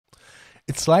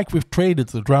It's like we've traded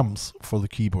the drums for the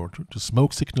keyboard, the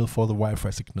smoke signal for the Wi-Fi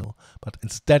signal, but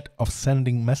instead of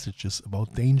sending messages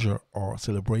about danger or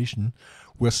celebration,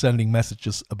 we're sending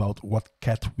messages about what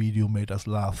cat video made us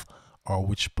laugh or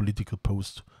which political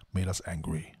post made us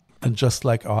angry. And just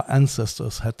like our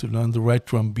ancestors had to learn the right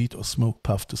drum beat or smoke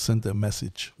puff to send their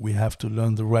message, we have to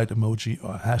learn the right emoji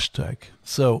or hashtag.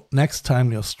 So next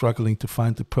time you're struggling to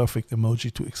find the perfect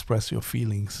emoji to express your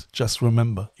feelings, just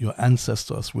remember your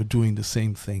ancestors were doing the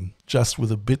same thing, just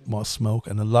with a bit more smoke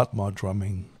and a lot more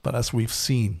drumming. But as we've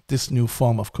seen, this new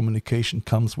form of communication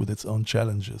comes with its own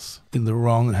challenges. In the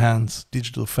wrong hands,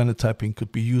 digital phenotyping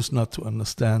could be used not to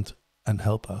understand and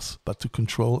help us, but to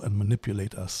control and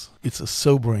manipulate us. It's a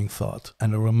sobering thought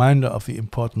and a reminder of the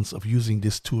importance of using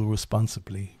this tool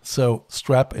responsibly. So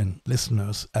strap in,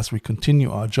 listeners, as we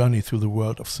continue our journey through the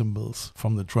world of symbols,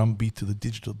 from the drum beat to the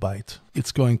digital byte.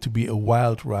 It's going to be a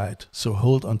wild ride, so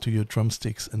hold onto your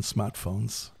drumsticks and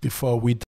smartphones. Before we